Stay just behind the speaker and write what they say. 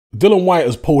Dillian Whyte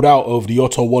has pulled out of the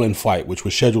Otto Wallin fight, which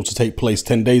was scheduled to take place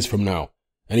 10 days from now,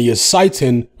 and he is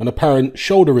citing an apparent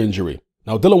shoulder injury.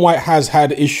 Now, Dillian Whyte has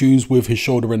had issues with his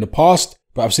shoulder in the past,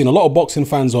 but I've seen a lot of boxing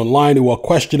fans online who are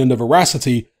questioning the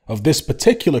veracity of this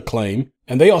particular claim,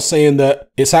 and they are saying that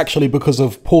it's actually because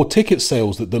of poor ticket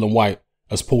sales that Dillian Whyte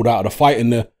has pulled out of the fight,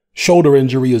 and the shoulder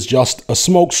injury is just a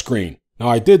smokescreen. Now,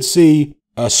 I did see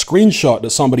a screenshot that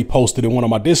somebody posted in one of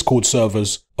my Discord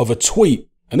servers of a tweet,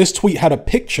 and this tweet had a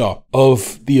picture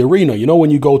of the arena. You know,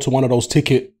 when you go to one of those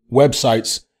ticket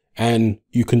websites and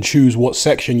you can choose what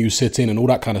section you sit in and all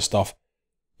that kind of stuff.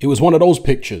 It was one of those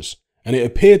pictures, and it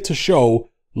appeared to show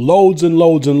loads and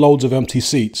loads and loads of empty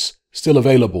seats still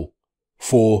available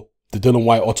for the Dillian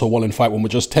Whyte Otto Wallin fight when we're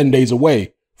just 10 days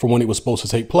away from when it was supposed to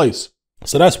take place.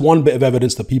 So that's one bit of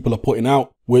evidence that people are putting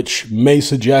out, which may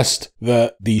suggest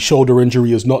that the shoulder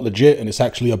injury is not legit and it's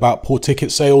actually about poor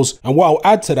ticket sales. And what I'll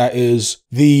add to that is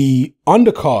the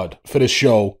undercard for this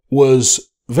show was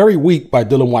very weak by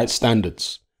Dillian Whyte's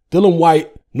standards. Dillian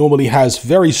Whyte normally has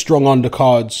very strong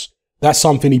undercards. That's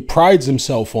something he prides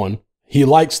himself on. He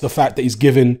likes the fact that he's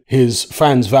given his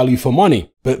fans value for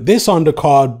money. But this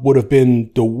undercard would have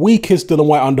been the weakest Dillian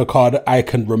Whyte undercard I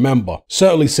can remember,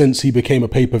 certainly since he became a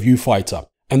pay-per-view fighter.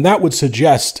 And that would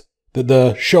suggest that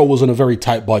the show was on a very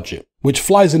tight budget, which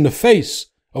flies in the face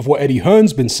of what Eddie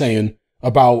Hearn's been saying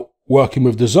about working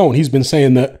with DAZN. He's been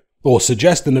saying that, or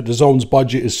suggesting that DAZN's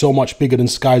budget is so much bigger than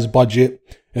Sky's budget,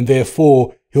 and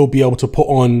therefore he'll be able to put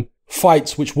on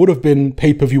fights which would have been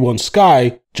pay-per-view on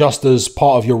Sky just as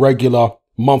part of your regular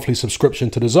monthly subscription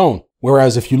to DAZN.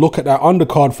 Whereas if you look at that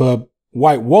undercard for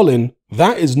Whyte Wallin,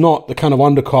 that is not the kind of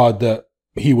undercard that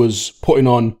he was putting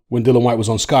on when Dillian Whyte was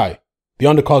on Sky. The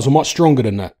undercards were much stronger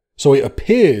than that. So it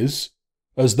appears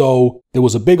as though there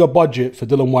was a bigger budget for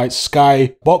Dillian Whyte's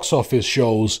Sky box office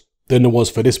shows than there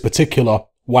was for this particular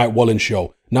Whyte Wallin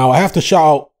show. Now I have to shout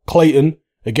out Clayton,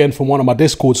 again from one of my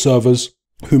Discord servers,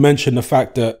 who mentioned the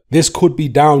fact that this could be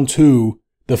down to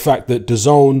the fact that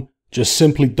DAZN just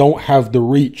simply don't have the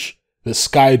reach that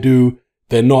Sky do.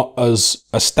 They're not as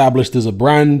established as a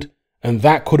brand, and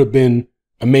that could have been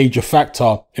a major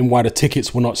factor in why the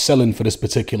tickets were not selling for this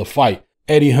particular fight.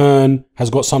 Eddie Hearn has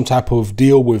got some type of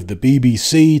deal with the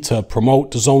BBC to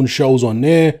promote DAZN shows on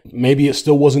there. Maybe it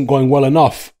still wasn't going well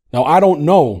enough. Now, I don't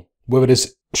know whether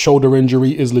this shoulder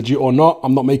injury is legit or not.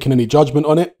 I'm not making any judgment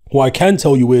on it. What I can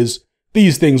tell you is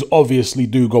these things obviously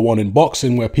do go on in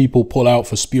boxing where people pull out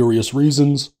for spurious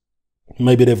reasons.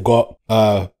 Maybe they've got,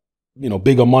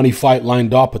 bigger money fight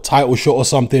lined up, a title shot or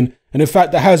something. And in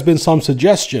fact, there has been some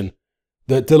suggestion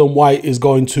that Dillian Whyte is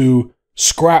going to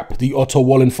scrap the Otto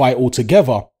Wallin fight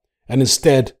altogether and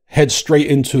instead head straight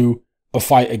into a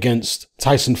fight against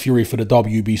Tyson Fury for the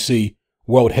WBC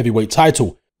World Heavyweight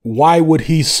title. Why would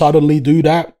he suddenly do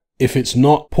that if it's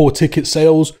not poor ticket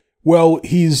sales? Well,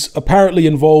 he's apparently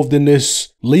involved in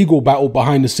this legal battle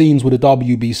behind the scenes with the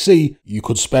WBC. You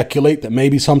could speculate that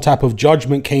maybe some type of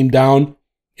judgment came down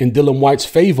in Dillian Whyte's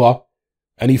favor,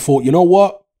 and he thought, you know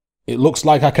what? It looks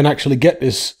like I can actually get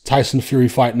this Tyson Fury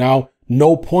fight now.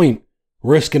 No point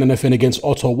risking anything against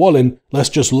Otto Wallin. Let's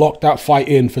just lock that fight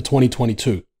in for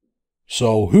 2022.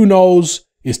 So who knows?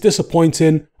 It's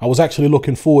disappointing. I was actually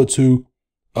looking forward to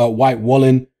Whyte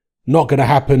Wallin. Not going to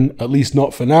happen, at least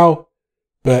not for now.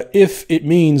 But if it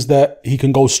means that he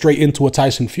can go straight into a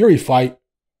Tyson Fury fight,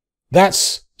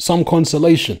 that's some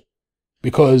consolation,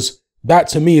 because that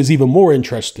to me is even more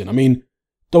interesting. I mean,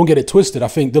 don't get it twisted. I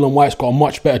think Dillian Whyte's got a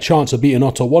much better chance of beating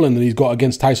Otto Wallin than he's got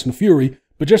against Tyson Fury,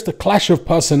 but just a clash of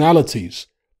personalities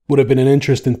would have been an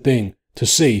interesting thing to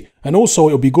see. And also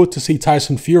it would be good to see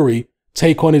Tyson Fury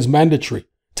take on his mandatory,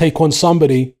 take on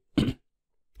somebody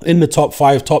in the top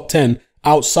 5, top 10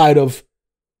 outside of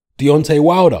Deontay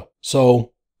Wilder.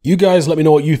 So you guys let me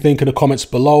know what you think in the comments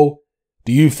below.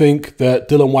 Do you think that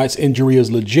Dillian Whyte's injury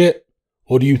is legit?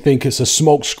 Or do you think it's a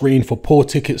smokescreen for poor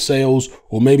ticket sales?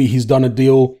 Or maybe he's done a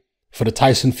deal for the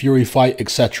Tyson Fury fight,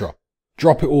 etc.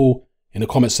 Drop it all in the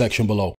comment section below.